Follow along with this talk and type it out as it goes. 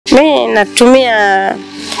Mimi natumia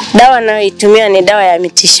dawa nayoitumia ni dawa ya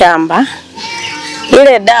mitishamba.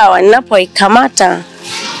 Ile dawa ninapoikamata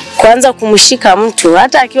kuanza kumshika mtu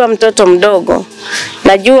hata akiwa mtoto mdogo,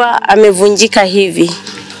 najua amevunjika hivi.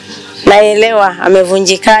 Naelewa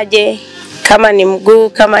amevunjikaje, kama ni mguu,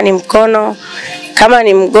 kama ni mkono, kama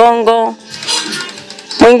ni mgongo.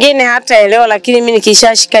 Mwingine hata elewa, lakini mimi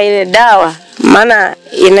nikishashika ile dawa, maana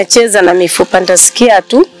inacheza na mifupa, nitasikia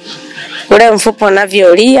tu ule mfupa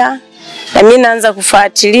unavyolia, na mimi naanza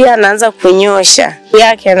kufuatilia, naanza kunyosha.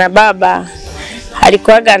 Yake na baba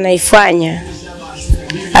alikuwaga anaifanya.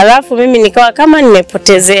 Alafu mimi nikawa kama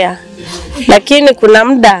nimepotezea. Lakini kuna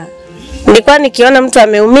muda nilikuwa nikiona mtu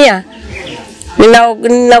ameumia,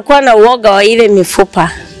 ninakuwa na uoga wa ile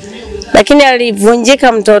mifupa. Lakini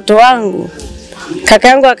alivunjika mtoto wangu, kaka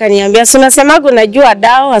yangu akaniambia, "Si unasemaga unajua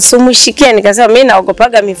dawa, asimushikie." Nikasema mimi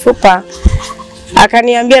naogopaga mifupa.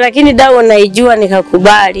 Akaniambia, "Lakini dawa unaijua."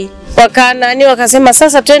 Nikakubali. Wakasema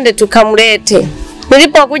sasa twende tukamlete.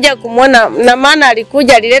 Nilipokuja kumuona, na maana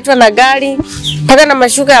alikuja aliletwa na gari mpaka na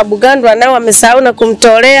mashuka ya Bugandwa nao wamesahau na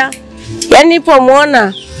kumtolea. Yaani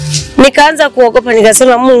nilipomuona nikaanza kuogopa,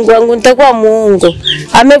 nikasema Mungu wangu nitakuwa muongo.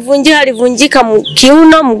 Alivunjika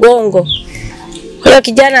kiuno, mgongo. Huyo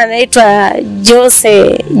kijana anaitwa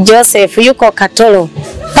Joseph yuko Katoro.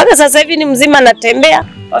 Mpaka sasa hivi ni mzima, anatembea.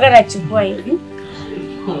 Nachukua hivi.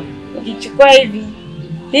 Nikichukua hivi,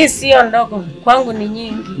 hii sio ndogo, kwangu ni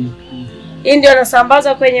nyingi. Hii ndio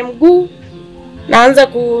nasambaza kwenye mguu. Naanza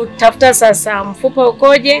kutafuta sasa mfupa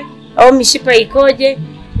ukoje au mishipa ikoje,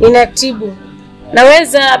 ninatibu.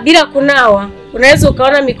 Naweza bila kunawa, unaweza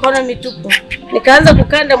ukaona mikono mitupu. Nikaanza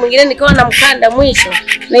kukanda, mwingine nikawa na mkanda mwisho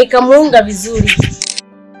na ikamuunga vizuri.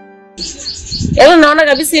 Yaani unaona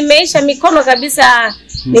kabisa imeisha mikono kabisa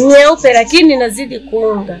ni nyeupe, lakini inazidi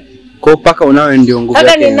kuunga. Kwa paka unawe ndio nguvu yake.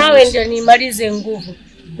 Paka ninawe ndio nimalize nguvu.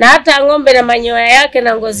 Na hata ng'ombe na manyoya yake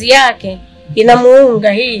na ngozi yake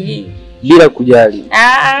inamuunga hii. Bila kujali.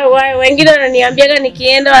 Wengine wananiambiaga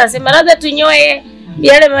nikienda wanasema labda tunyoe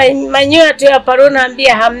yale manyoya tu ya paro,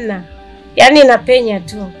 naambia hamna. Yaani inapenya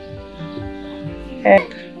tu.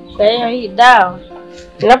 Kwa hiyo hii dawa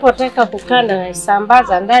ninapotaka kukanda na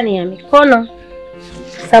isambaza ndani ya mikono.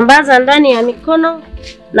 Sambaza ndani ya mikono,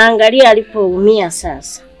 naangalia alipoumia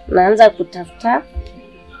sasa. Naanza kutafuta,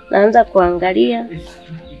 naanza kuangalia,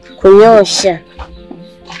 kunyosha.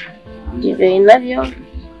 Ndivyo inavyo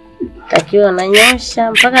takiwa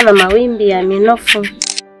nanyosha mpaka na mawimbi ya minofu.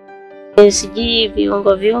 Siji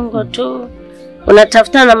viungo tu,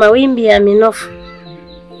 unatafuta na mawimbi ya minofu.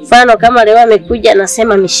 Mfano kama leo amekuja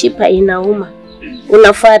anasema mishipa inauma,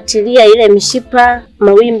 unafuatilia ile mishipa,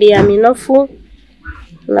 mawimbi ya minofu,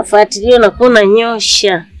 unafuatilia na kuna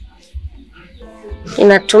nyosha.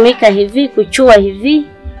 Inatumika hivi, kuchua hivi,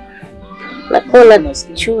 na kuna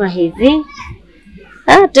chua hivi.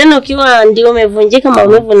 Tena ukiwa ndio umevunjika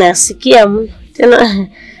maumivu nasikia tena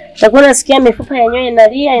utakuwa nasikia mifupa ya nyoyo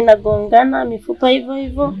inalia, inagongana mifupa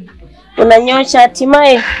hivyo. Unanyosha,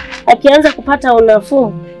 hatimaye akianza kupata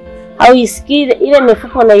unafuu au isikii ile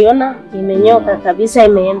mifupa unaiona imenyoka kabisa,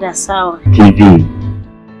 imeenda sawa. TV.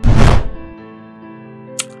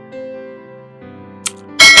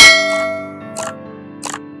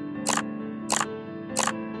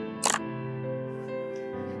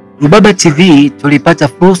 Rubaba TV tulipata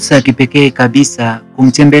fursa ya kipekee kabisa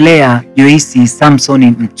kumtembelea Joyce Samson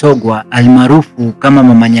Mtogwa almaarufu kama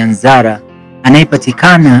Mama Nyanzara,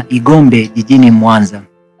 anayepatikana Igombe jijini Mwanza.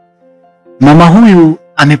 Mama huyu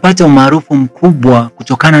amepata umaarufu mkubwa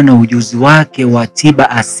kutokana na ujuzi wake wa tiba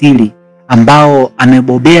asili ambao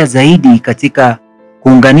amebobea zaidi katika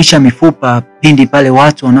kuunganisha mifupa pindi pale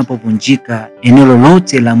watu wanapovunjika eneo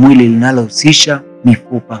lolote la mwili linalohusisha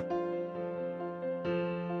mifupa.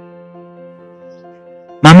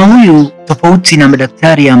 Mama huyu tofauti na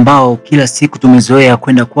madaktari ambao kila siku tumezoea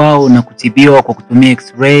kwenda kwao na kutibiwa kwa kutumia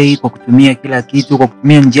x-ray, kwa kutumia kila kitu, kwa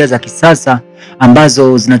kutumia njia za kisasa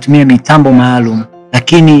ambazo zinatumia mitambo maalum,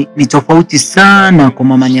 lakini ni tofauti sana kwa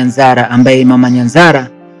Mama Nyanzara, ambaye Mama Nyanzara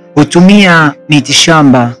hutumia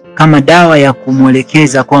mitishamba kama dawa ya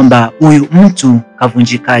kumwelekeza kwamba huyu mtu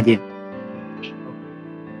kavunjikaje.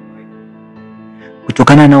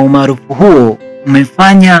 Kutokana na umaarufu huo,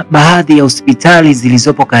 umefanya baadhi ya hospitali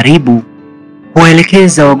zilizopo karibu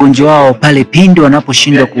kuelekeza wagonjwa wao pale pindi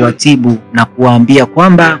wanaposhindwa kuwatibu na kuwaambia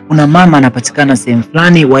kwamba kuna mama anapatikana sehemu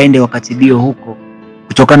fulani, waende wakatibiwe huko,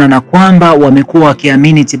 kutokana na kwamba wamekuwa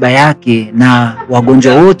wakiamini tiba yake, na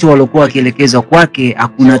wagonjwa wote waliokuwa wakielekezwa kwake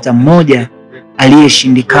hakuna hata mmoja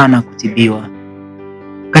aliyeshindikana kutibiwa.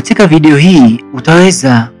 Katika video hii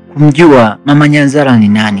utaweza kumjua Mama Nyanzara ni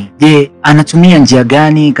nani. Je, anatumia njia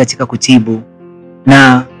gani katika kutibu?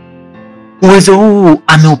 Na Uwezo huu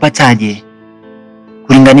ameupataje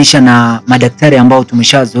kulinganisha na madaktari ambao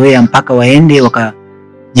tumeshazoea mpaka waende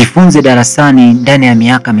wakajifunze darasani ndani ya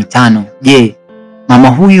miaka 5? Je, mama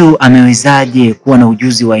huyu amewezaje kuwa na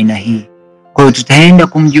ujuzi wa aina hii? Kwa hiyo tutaenda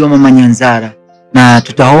kumjua mama Nyanzara na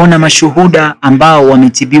tutaona mashuhuda ambao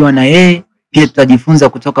wametibiwa na yeye, pia tutajifunza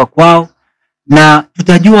kutoka kwao na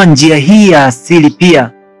tutajua njia hii ya asili pia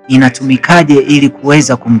inatumikaje ili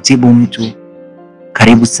kuweza kumtibu mtu.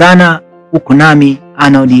 Karibu sana, uko nami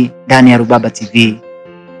Anodi ndani ya Rubaba TV.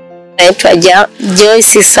 Naitwa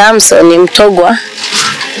Joyce Samson Mtogwa.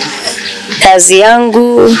 Kazi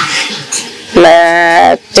yangu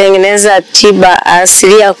na tengeneza tiba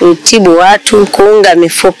asilia, kutibu watu, kuunga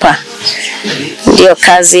mifupa. Ndio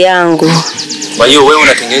kazi yangu. Kwa hiyo wewe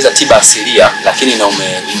unatengeneza tiba asilia lakini na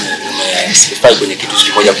umespecify kwenye kitu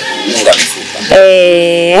kimoja, kuunga mifupa.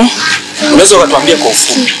 Unaweza kutuambia kwa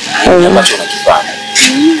ufupi ambacho unakifanya?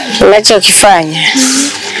 Ninachokifanya,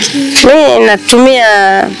 mimi natumia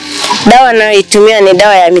dawa ninayoitumia ni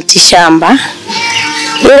dawa ya mitishamba.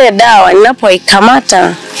 Ile dawa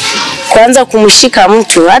ninapoikamata kuanza kumshika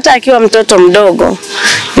mtu, hata akiwa mtoto mdogo,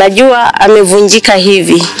 najua amevunjika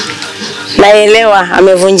hivi. Naelewa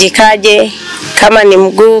amevunjikaje, kama ni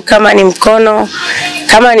mguu, kama ni mkono,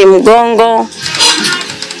 kama ni mgongo.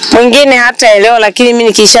 Mwingine hata elewa, lakini mimi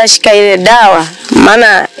nikishashika ile dawa,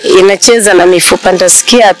 maana inacheza na mifupa,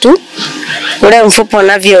 nitasikia tu ule mfupa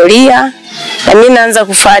unavyolia, na mimi naanza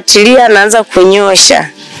kufuatilia, naanza kunyosha.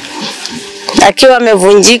 Akiwa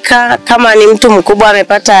amevunjika, kama ni mtu mkubwa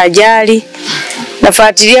amepata ajali,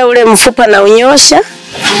 nafuatilia ule mfupa na unyosha,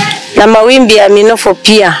 na mawimbi ya minofu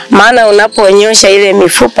pia, maana unaponyosha ile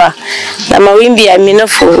mifupa na mawimbi ya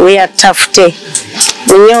minofu uyatafute,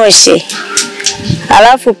 unyoshe.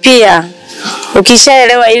 Alafu pia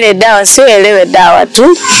ukishaelewa ile dawa, sio elewe dawa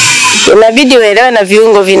tu, inabidi uelewe na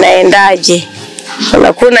viungo vinaendaje.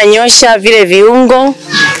 Unakuwa nyosha vile viungo,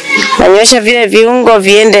 nanyosha vile viungo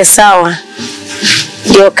viende sawa.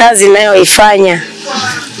 Ndio kazi ninayoifanya.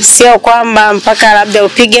 Sio kwamba mpaka labda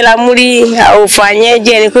upige lamuri au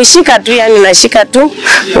ufanyeje, ni kushika tu, yani nashika tu.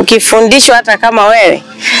 Ukifundishwa hata kama wewe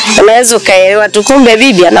unaweza kaelewa tu, kumbe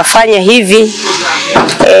bibi anafanya hivi.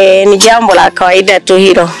 Ni jambo la kawaida tu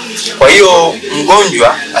hilo. Kwa hiyo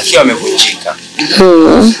mgonjwa akiwa amevunjika,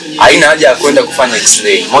 haina haja ya kwenda kufanya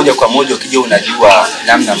x-ray. Moja kwa moja ukija unajua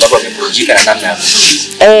namna ambavyo amevunjika na namna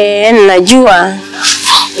ya najua.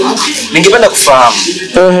 Ningependa kufahamu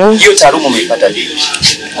hiyo taaluma umeipata vipi?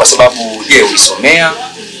 Kwa sababu je, ulisomea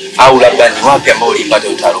au labda ni wapi ambao ulipata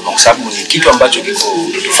taaluma? Kwa sababu ni kitu ambacho kiko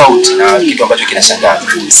tofauti na kitu ambacho kinashangaza.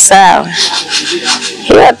 Sawa.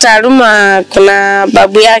 Hiyo taaluma kuna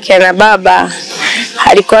babu yake na baba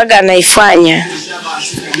alikuwa anaifanya.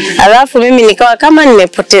 Alafu mimi nikawa kama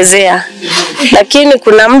nimepotezea. Lakini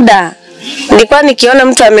kuna muda nilikuwa nikiona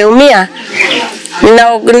mtu ameumia,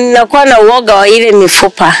 ninakuwa na uoga wa ile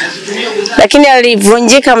mifupa. Lakini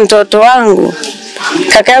alivunjika mtoto wangu,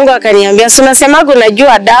 kaka yangu akaniambia, "Si unasemaga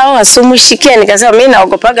unajua dawa, asimushikie." Nikasema mimi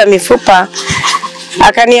naogopaga mifupa.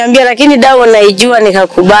 Akaniambia, "Lakini dawa unaijua."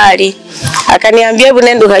 Nikakubali. Akaniambia, "Hebu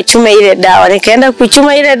nenda ukachume ile dawa." Nikaenda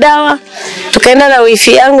kuchuma ile dawa. Tukaenda na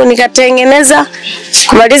wifi yangu nikatengeneza.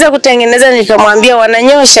 Kumaliza kutengeneza nikamwambia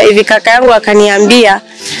wananyosha hivi. Kaka yangu akaniambia,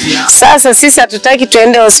 "Sasa sisi hatutaki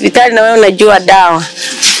tuende hospitali na wewe unajua dawa.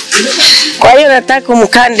 Kwa hiyo nataka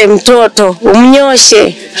umkande mtoto,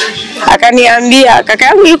 umnyoshe." Akaniambia, kaka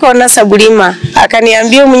yangu yuko na Sabulima,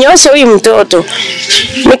 akaniambia umnyoshe huyu mtoto.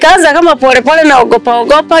 Nikaanza kama pole na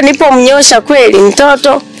ogopa, nipo mnyosha kweli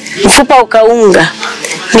mtoto, mfupa ukaunga.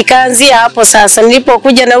 Nikaanzia hapo sasa.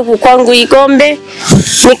 Nilipokuja na huku kwangu Igombe,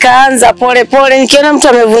 nikaanza pole nikiona mtu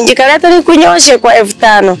amevunjika, leta nikunyoshe kwa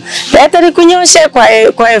 5,000, leta nikunyoshe kwa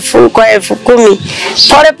 10,000.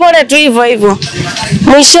 Pole tu hivyo.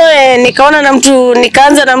 Mwishowe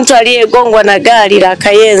nikaanza na mtu aliyegongwa na gari la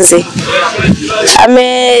Kayenze.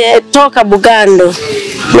 Ametoka Bugando.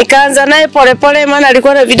 Nikaanza naye pole maana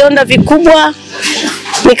alikuwa na vidonda vikubwa.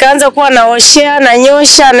 Nikaanza kuwa naoshea na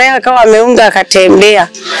nyosha, naye akawa ameunga akatembea.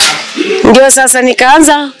 Ndio sasa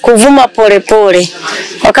nikaanza kuvuma pole.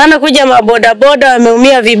 Wakaanza kuja mabodaboda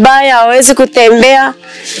wameumia vibaya, hawezi kutembea,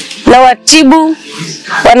 na watibu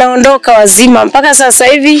wanaondoka wazima. Mpaka sasa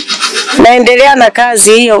hivi naendelea na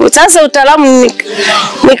kazi hiyo. Sasa utaalamu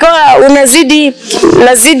nikawa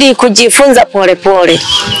nazidi kujifunza pole.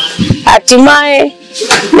 Hatimaye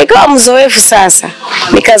nikawa mzoefu sasa.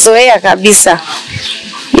 Nikazoea kabisa.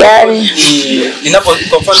 Yani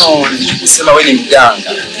kwa mfano kusema wewe ni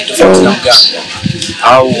mganga, ni tofauti na mganga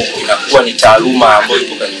au inakuwa ni taaluma ambayo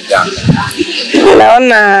ipo kwenye mganga?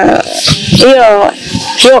 Naona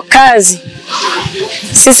hiyo kazi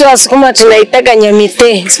Sisi Wasukuma tunaitaga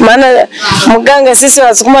nyamite. Maana mganga sisi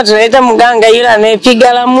Wasukuma tunaita mganga yule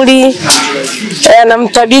anayepiga ramli.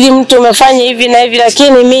 Anamtabiri mtu umefanya hivi na hivi,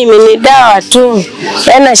 lakini mimi ni dawa tu.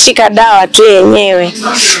 Nashika dawa tu yenyewe.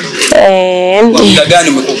 Muda gani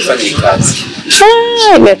umekuwa ukifanya hii kazi?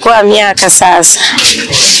 Imekuwa miaka sasa.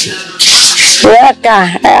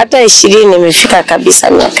 Miaka hata 20 imefika kabisa,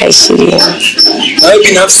 miaka 20. Na wewe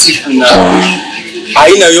binafsi kuna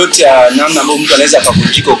aina yote ya namna ambayo mtu anaweza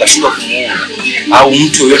akavunjika ukashindwa kumuona, au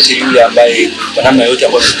mtu yote yule ambaye kwa namna yote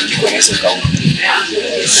ambayo amevunjika anaweza kaona?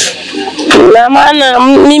 Na maana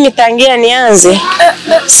mimi tangia nianze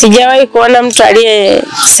sijawahi kuona mtu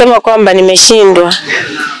aliyesema kwamba nimeshindwa.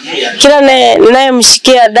 Kila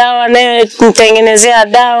ninayemshikia dawa, ninayemtengenezea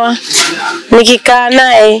dawa, nikikaa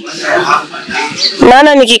naye,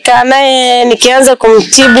 maana nikikaa naye nikianza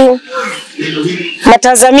kumtibu,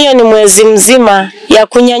 matazamio ni mwezi mzima ya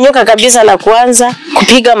kunyanyuka kabisa na kuanza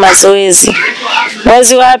kupiga mazoezi.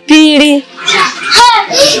 Mwezi wa pili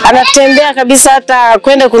anatembea kabisa, hata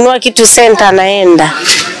kwenda kununua kitu center anaenda.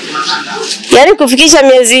 Yaani kufikisha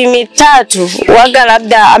miezi 3 waga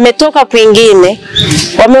labda ametoka kwingine,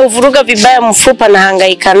 wameuvuruga vibaya mfupa na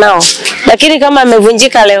hangaika nao. Lakini kama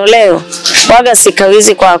amevunjika leo waga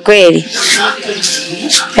sikawizi kwa kweli.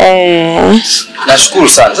 Nashukuru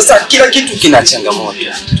sana. Sasa kila kitu kina changamoto.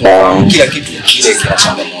 Kila kitu kile kina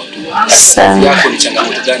changamoto. Kazi yako ni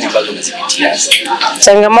changamoto gani ambazo unazipitia?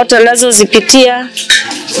 Changamoto nazozipitia,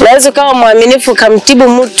 naweza kama mwaminifu kamtibu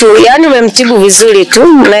mtu, yani umemtibu vizuri tu,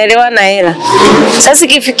 mnaelewana hela. Sasa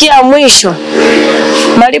ikifikia mwisho,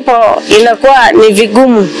 malipo inakuwa ni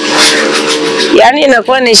vigumu. Yani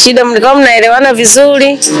inakuwa ni shida, mlikuwa mnaelewana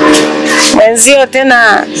vizuri, mwenzio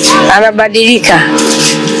tena anabadilika.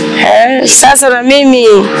 Sasa na mimi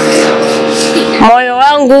moyo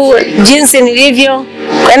wangu jinsi nilivyo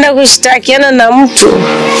kwenda kushtakiana na mtu,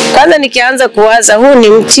 kwanza nikianza kuwaza huu ni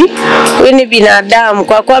mti, huyu ni binadamu,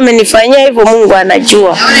 kwa kuwa amenifanyia hivyo Mungu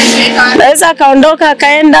anajua. Naweza akaondoka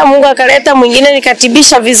akaenda, Mungu akaleta mwingine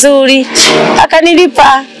nikatibisha vizuri,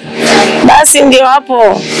 akanilipa. Basi ndio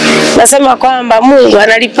hapo nasema kwamba Mungu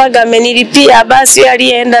analipaga, amenilipia, basi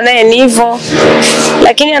aliyeenda naye ni hivyo.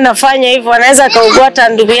 Lakini anafanya hivyo, anaweza kaugua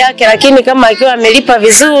ndugu yake, lakini kama akiwa amelipa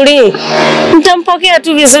vizuri, mtampokea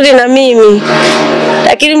tu vizuri na mimi.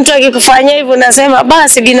 Lakini mtu akikufanyia hivyo, nasema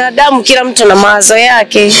basi binadamu kila mtu na mawazo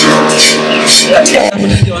yake.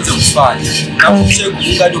 Unaanza kufanya na ukisha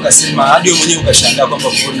kufunga hadi ukasema, hadi wewe mwenyewe ukashangaa kwamba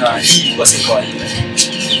kuna hii kwa sababu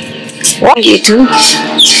Wengi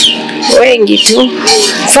tu.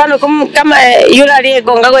 Mfano kama yule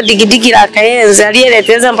aliyegonga kwa digidigi la Kayenze,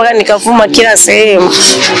 aliyeleteza mpaka nikafuma kila sehemu,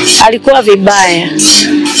 alikuwa vibaya.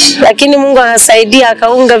 Lakini Mungu akasaidia,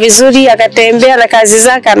 akaunga vizuri, akatembea na kazi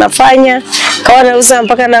zake anafanya, kawa anauza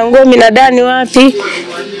mpaka na nguo minadani wapi.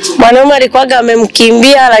 Mwanaume alikuwa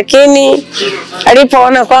amemkimbia, lakini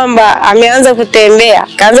alipoona kwamba ameanza kutembea,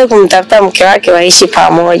 kaanza kumtafuta mke wake waishi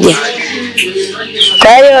pamoja.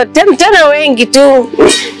 Kwa hiyo tena wengi tu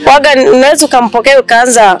waga unaweza kumpokea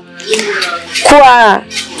ukaanza kuwa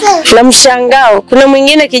na mshangao. Kuna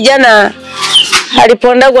mwingine kijana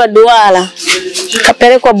alipondagwa Duala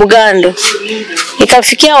kapelekwa Bugando,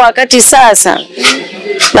 ikafikia wakati sasa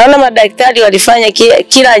naona madaktari walifanya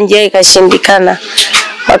kila njia ikashindikana,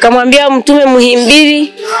 wakamwambia mtume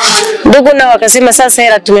Muhimbili. Ndugu na wakasema sasa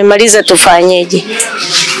hela tumemaliza, tufanyeje?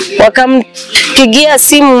 Wakampigia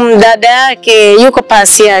simu dada yake yuko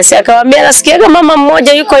Pasiasi, akamwambia nasikia mama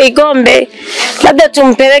mmoja yuko Igombe, labda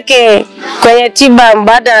tumpeleke kwenye tiba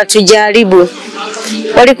mbadala tujaribu.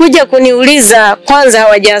 Walikuja kuniuliza, kwanza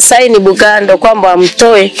hawajasaini Bugando kwamba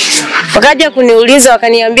wamtoe. Wakaja kuniuliza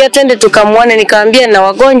wakaniambia twende tukamuone, nikamwambia na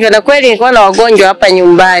wagonjwa, na kweli nilikuwa na wagonjwa hapa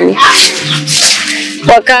nyumbani.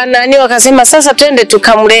 Wakasema sasa twende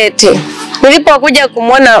tukamlete. Nilipokuja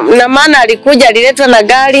kumuona, na maana alikuja aliletwa na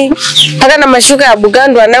gari mpaka na mashuka ya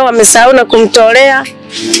Bugando nao wamesahau na kumtolea.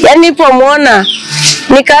 Yaani nilipomuona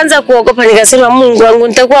nikaanza kuogopa, nikasema Mungu wangu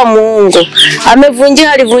nitakuwa muongo.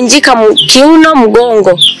 Alivunjika kiuno,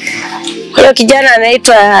 mgongo. Huyo kijana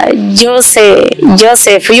anaitwa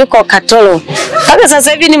Joseph yuko Katoro. Mpaka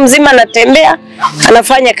sasa hivi ni mzima, anatembea,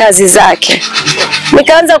 anafanya kazi zake.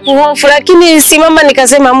 Nikaanza kuhofu, lakini simama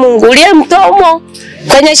nikasema Mungu uliyemtoa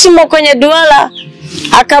kwenye shimo kwenye Duala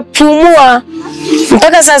akapumua,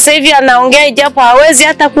 mpaka sasa hivi anaongea ijapo hawezi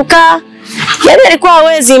hata kukaa. Yaani alikuwa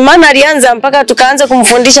hawezi, maana alianza mpaka tukaanza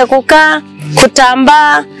kumfundisha kukaa,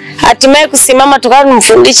 kutambaa, hatimaye kusimama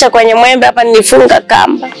tukamfundisha kwenye mwembe hapa nilifunga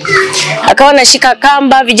kamba. Akawa anashika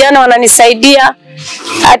kamba, vijana wananisaidia.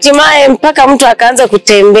 Hatimaye mpaka mtu akaanza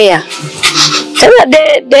kutembea. Tena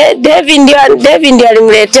David ndio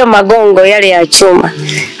alimletea magongo yale ya chuma.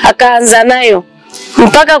 Akaanza nayo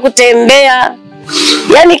mpaka kutembea.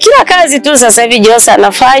 Yaani kila kazi tu sasa hivi Josa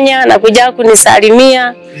anafanya na kuja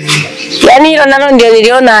kunisalimia. Yaani hilo nalo ndio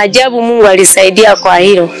niliona ajabu, Mungu alisaidia kwa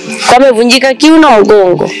hilo. Kwa amevunjika kiuno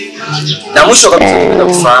mgongo. Na mwisho kabisa nataka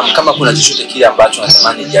kufahamu kama kuna chochote kile ambacho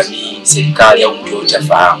natamani jamii, serikali au mtu yote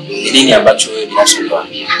afahamu. Ni nini ambacho wewe binafsi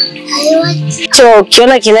unawaambia?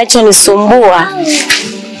 Kiona kinachonisumbua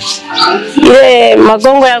ile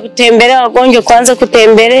magongo ya kutembelea wagonjwa, kwanza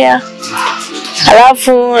kutembelea.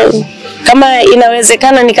 Alafu kama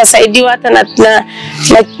inawezekana nikasaidiwa hata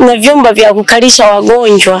na vyumba vya kukalisha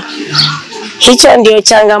wagonjwa. Hicho ndio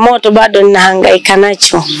changamoto bado ninahangaika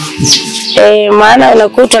nacho. Maana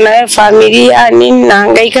unakuta na wewe familia nini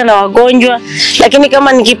nahangaika na wagonjwa, lakini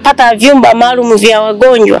kama nikipata vyumba maalum vya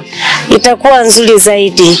wagonjwa itakuwa nzuri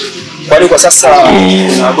zaidi. Kwani kwa sasa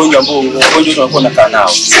wagonjwa ambao tunakuwa nakaa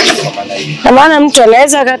nao na maana mtu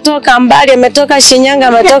anaweza akatoka mbali, ametoka Shinyanga,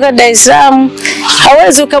 ametoka Dar es Salaam,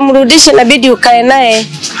 hawezi kumrudisha, inabidi ukae naye.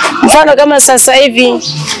 Mfano kama sasa hivi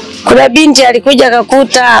kuna binti alikuja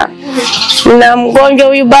akakuta na mgonjwa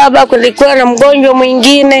huyu baba, kulikuwa na mgonjwa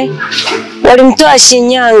mwingine, walimtoa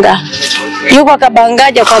Shinyanga, yuko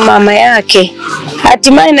Kabangaja kwa mama yake.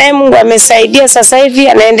 Hatimaye naye Mungu amesaidia, sasa hivi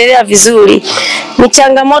anaendelea vizuri. Ni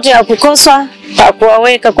changamoto ya kukosa pa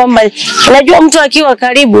kuwaweka, kwamba unajua mtu akiwa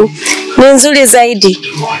karibu ni nzuri zaidi.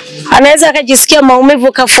 Anaweza akajisikia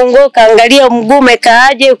maumivu, kafunguka, angalia mguu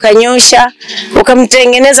kaaje, ukanyosha,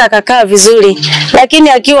 ukamtengeneza akakaa vizuri. Lakini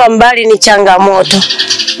akiwa mbali ni changamoto.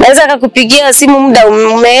 Naweza akakupigia simu muda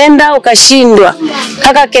umeenda ukashindwa,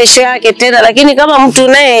 kaka kesho yake tena, lakini kama mtu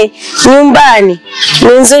naye nyumbani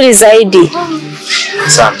ni nzuri zaidi.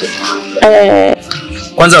 Asante.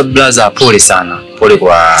 Kwanza brother, pole sana. Pole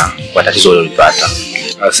kwa tatizo ulilopata.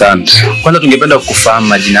 Asante. Kwanza tungependa kukufahamu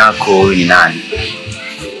majina yako, ni nani?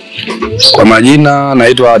 Kwa majina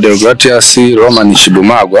naitwa Deogratius Roman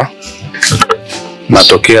Shibumagwa.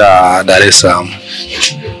 Natokea Dar es Salaam.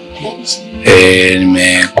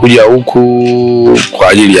 Nimekuja huku kwa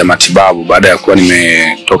ajili ya matibabu baada ya kuwa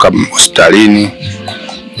nimetoka hospitalini,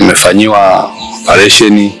 nimefanyiwa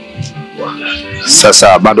operation.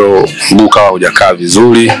 Sasa bado mguu kawa hujakaa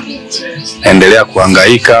vizuri, naendelea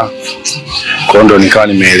kuhangaika. Kwa ndo nikawa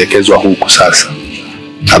nimeelekezwa huku sasa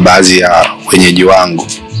na baadhi ya wenyeji wangu.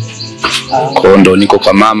 Kwa ndo niko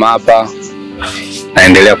kwa mama hapa,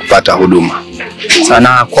 naendelea kupata huduma.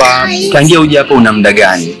 Sana kwa tangia uje hapa una muda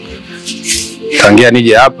gani? Tangia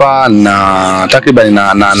nije hapa na takriban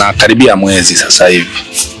na karibia mwezi sasa hivi.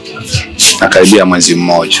 Na karibia mwezi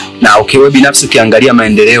mmoja. Na wewe binafsi ukiangalia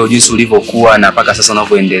maendeleo jinsi ulivyokuwa na mpaka sasa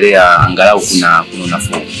unavyoendelea, angalau kuna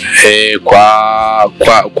unafuu?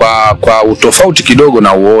 Kwa utofauti kidogo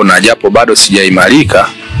na uona, japo bado sijaimarika,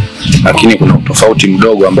 lakini kuna utofauti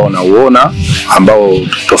mdogo ambao nauona, ambao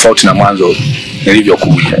tofauti na mwanzo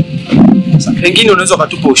nilivyokuja. Pengine unaweza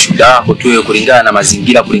kutupa ushuhuda wako tu kulingana na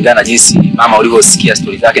mazingira, kulingana na jinsi mama ulivyosikia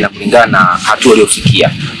story zake na kulingana na hatua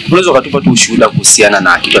aliyofikia. Unaweza kutupa tu ushuhuda kuhusiana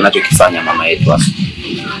na kitu anachokifanya mama yetu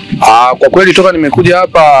hapa? Kwa kweli toka nimekuja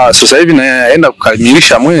hapa sasa hivi naenda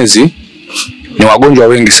kukamilisha mwezi, ni wagonjwa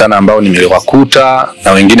wengi sana ambao nimewakuta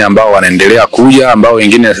na wengine ambao wanaendelea kuja, ambao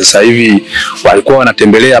wengine sasa hivi walikuwa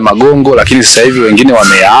wanatembelea magongo lakini sasa hivi wengine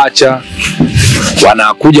wameyaacha.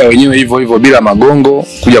 Wanakuja wenyewe hivyo hivyo bila magongo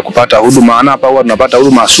kuja kupata huduma. Hapa huwa tunapata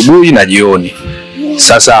huduma asubuhi na jioni.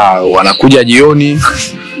 Sasa wanakuja jioni,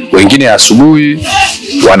 wengine asubuhi,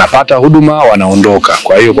 wanapata huduma wanaondoka.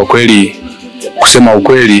 Kwa hiyo kwa kweli, kusema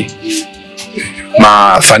ukweli,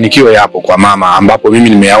 mafanikio yapo kwa mama ambapo mimi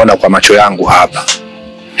nimeyaona kwa macho yangu hapa.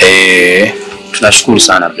 Tunashukuru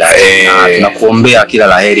sana brother. Na tunakuombea kila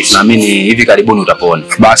laheri. Tunaamini hivi karibuni utapona.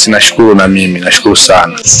 Basi nashukuru, na mimi nashukuru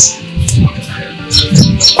sana.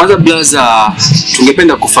 Kwanza brother,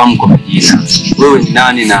 tungependa kufahamu kwa majina. Wewe ni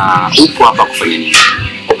nani na upo hapa kufanya nini?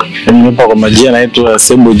 Mimi hapa kwa majina naitwa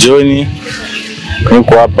Sembo John.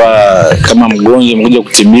 Niko hapa kama mgonjwa, nimekuja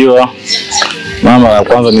kutibiwa. Mama ya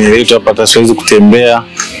kwanza niletwa hapa, hata siwezi kutembea.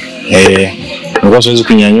 Nilikuwa siwezi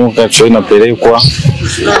kunyanyuka, chooni napelekwa.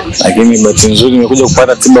 Lakini bahati nzuri nimekuja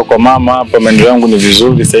kupata tiba kwa mama hapa, maendeleo yangu ni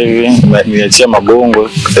vizuri sasa hivi. Niachia magongo,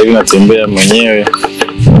 sasa hivi natembea mwenyewe.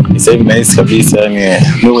 Sasa hivi nahisi kabisa yani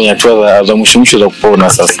ndio kwenye hatua za mwisho za kupona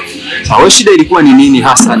sasa. Wewe shida ilikuwa ni nini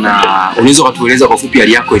hasa, na unaweza kutueleza kwa fupi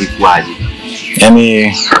hali yako ilikuwaje?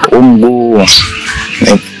 Yani mguu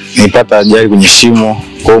nilipata ajali kwenye shimo,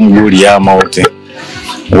 kwa mguu uliama wote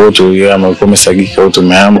uliama, ulikuwa umesagika wote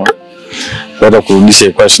umeama. Baada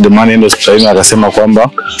kurudisha kwa shida, maana ndio hospitalini akasema kwamba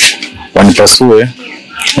wanipasue,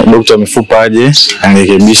 daktari wa mifupa aje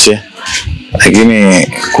anirekebishe. lakini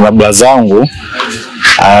kuna baba zangu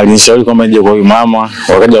alinishauri kwamba nije kwa huyu mama,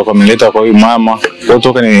 wakaja wakamleta kwa huyu mama. Kwa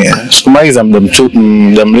toka ni sikumaliza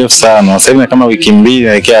muda mrefu sana. Sasa hivi kama wiki 2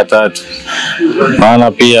 naelekea 3.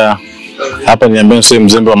 Maana pia hapa niambia sio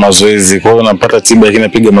mzembe wa mazoezi. Kwa hiyo napata tiba lakini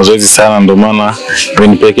napiga mazoezi sana, ndio maana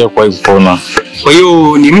imenipelekea kwa kupona. Kwa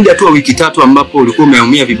hiyo ni muda tu wa wiki 3 ambapo ulikuwa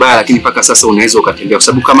umeumia vibaya, lakini mpaka sasa unaweza ukatembea, kwa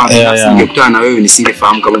sababu kama ningekutana na wewe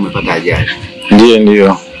nisingefahamu kama umepata ajali.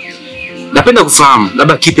 Ndio. Napenda kufahamu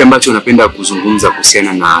labda kipi ambacho unapenda kuzungumza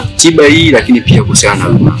kuhusiana na tiba hii, lakini pia kuhusiana na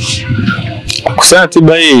huduma. Kuhusiana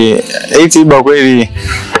tiba hii tiba kweli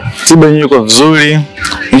tiba yenyewe iko vizuri.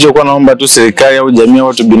 Nilichokuwa naomba tu serikali au jamii au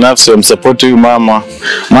watu binafsi wamsupport huyu mama.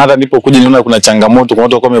 Mara nilipokuja niona kuna changamoto, kwa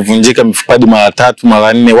watu wako wamevunjika mifupa mara 3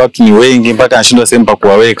 mara 4, watu ni wengi mpaka anashindwa sehemu pa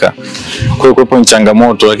kuwaweka. Kwa hiyo kuwepo ni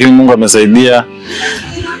changamoto, lakini Mungu amesaidia.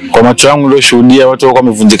 Kwa macho yangu ndio shuhudia watu wako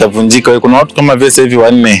wamevunjika. Kuna watu kama vile sasa hivi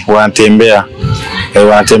 4 wanatembea.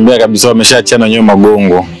 Wanatembea kabisa, wameshaachana nyoyo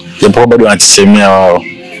magongo. Japo bado wanachechemea wao.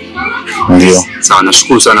 Ndio. Sawa,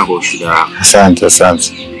 nashukuru sana kwa ushuhuda wako.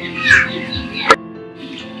 Asante.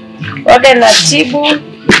 Waga na tibu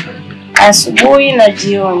asubuhi na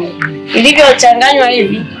jioni. Ilivyochanganywa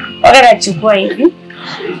hivi, waga nachukua hivi.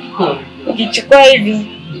 Nikichukua hivi,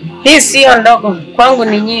 hii sio ndogo, kwangu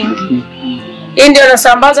ni nyingi. Hii ndio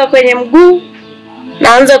nasambaza kwenye mguu.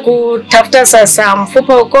 Naanza kutafuta sasa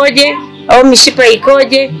mfupa ukoje au mishipa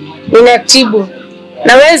ikoje, ninatibu.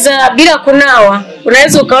 Naweza bila kunawa,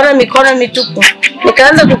 unaweza ukaona mikono mitupu.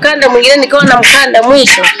 Nikaanza kukanda, mwingine nikawa na mkanda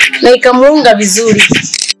mwisho na ikamuunga vizuri.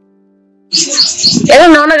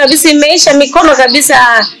 Yaani naona kabisa imeisha mikono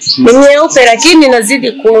kabisa ni nyeupe, lakini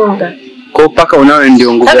nazidi kuunga. Kwa paka unawe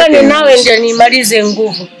ndio nguvu. Paka ninawe ndio nimalize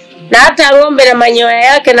nguvu. Na hata ng'ombe na manyoya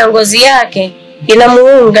yake na ngozi yake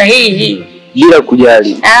inamuunga hii. Bila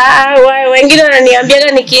kujali. Wengine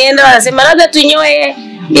wananiambia nikienda wanasema labda tunyoe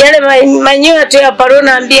yale manyoya tu ya paro,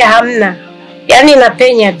 naambia hamna. Yaani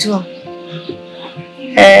inapenya tu.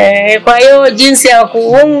 Kwa hiyo jinsi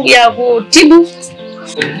ya kutibu.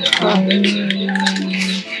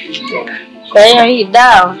 Kwa hiyo hii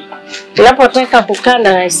dawa unapotaka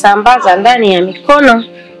kukanda na isambaza ndani ya mikono.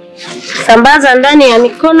 Sambaza ndani ya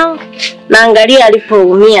mikono, naangalia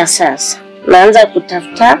alipoumia sasa. Naanza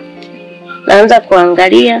kutafuta, naanza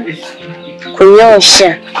kuangalia,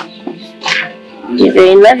 kunyosha.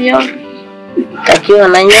 Hivyo inavyo takiwa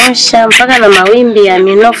nanyosha mpaka na mawimbi ya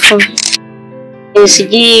minofu.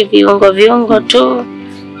 Siji viungo tu.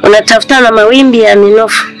 Unatafuta na mawimbi ya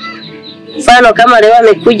minofu. Mfano kama leo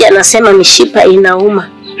amekuja anasema mishipa inauma.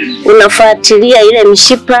 Unafuatilia ile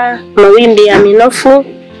mishipa, mawimbi ya minofu.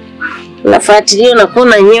 Unafuatilia na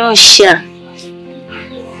kuna nyosha.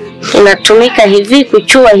 Inatumika hivi,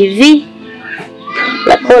 kuchua hivi.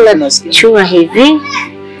 Na kuna chua hivi.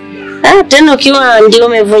 Tena ukiwa ndio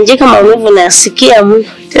umevunjika maumivu nasikia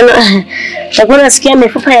tena nakuna sikia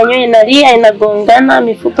mifupa ya nyoyo inalia, inagongana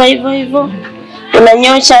mifupa hivyo.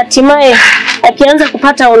 Unanyosha, hatimaye akianza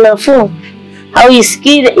kupata unafuu au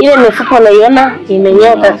isikile ile mifupa unaiona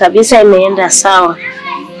imenyoka kabisa, imeenda sawa.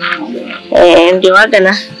 Ndio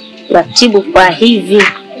waga na tibu kwa hivi.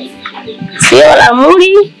 Sio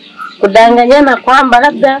lamuri kudanganyana kwamba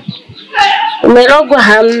labda umerogwa,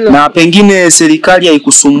 hamna. Na pengine serikali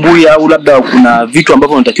haikusumbui au labda kuna vitu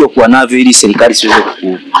ambavyo unatakiwa kuwa navyo ili serikali siweze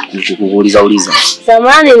kuuliza.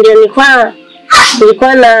 Zamani ndio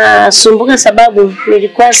nilikuwa nasumbuka sababu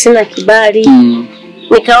nilikuwa sina kibali.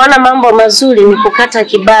 Nikaona mambo mazuri ni kukata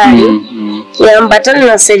kibali. Yaambatana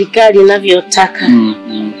na serikali inavyotaka.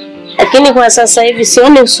 Lakini kwa sasa hivi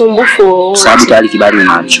sioni usumbufu sababu tayari kibali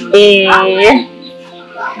unacho.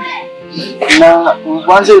 Na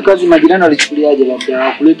mwanzo kazi majirani walichukuliaje,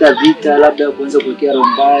 labda kuleta vita, labda kuanza kuwekea roho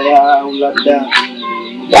mbaya au labda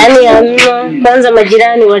kwanza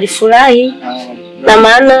majirani walifurahi. Na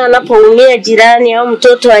maana anapoumia jirani au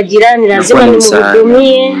mtoto wa jirani lazima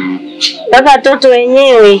nimhudumie. Mpaka watoto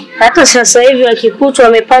wenyewe hata sasa hivi wakikutwa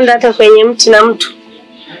wamepanda hata kwenye mti na mtu,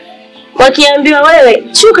 wakiambiwa wewe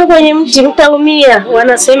shuka kwenye mti mtaumia,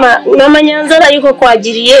 wanasema mama Nyanzara yuko kwa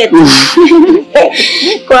ajili yetu.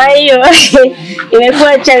 Kwa hiyo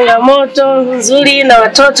imekuwa changamoto nzuri na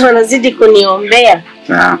watoto wanazidi kuniombea.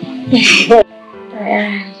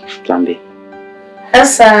 Tuambie.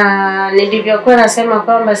 Sasa nilivyokuwa nasema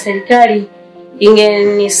kwamba serikali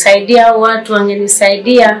ingenisaidia au watu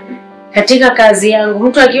wangenisaidia katika kazi yangu.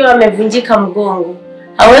 Mtu akiwa amevunjika mgongo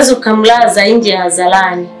hawezi kumlaza nje ya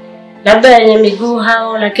hadharani, labda yenye miguu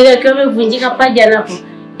hao, lakini akiwa amevunjika paja napo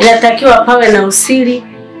inatakiwa pawe na usiri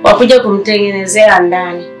wa kuja kumtengenezea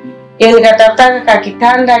ndani. Hiyo nikatafuta ka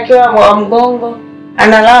kitanda akiwa wa mgongo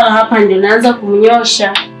analala hapa, ndio naanza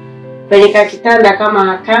kumnyosha kwenye kitanda kama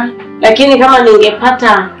haka. Lakini kama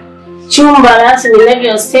ningepata chumba rasmi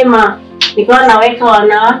ninavyosema, nikawa naweka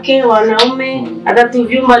wanawake, wanaume, hata tu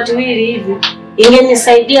vyumba tuwili hivi,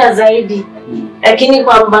 ingenisaidia zaidi. Lakini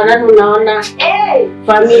kwa mbanani unaona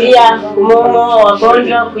familia umomo,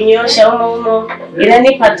 wagonjwa kunyosha umomo,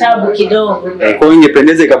 inanipa tabu kidogo. Kwa hiyo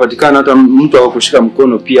ingependeza ikapatikana hata mtu akushika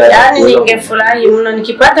mkono pia. Yaani ningefurahi mno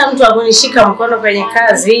nikipata mtu akunishika mkono kwenye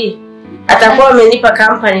kazi, atakuwa amenipa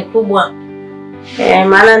kampani kubwa.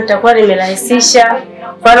 Maana nitakuwa nimerahisisha.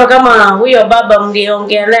 Kwa kama huyo baba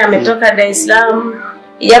mliongea naye ametoka Dar es Salaam,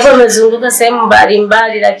 ijapo amezunguka sehemu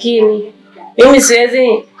mbalimbali, lakini mimi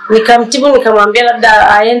siwezi nikamtibu nikamwambia labda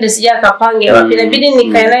aende sija akapange wapi. Inabidi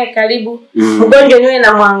nikae naye karibu, mgonjwa niwe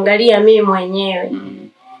namwangalia mimi mwenyewe.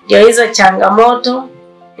 Ndio hizo changamoto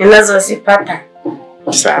ninazozipata.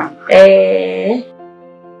 Sawa.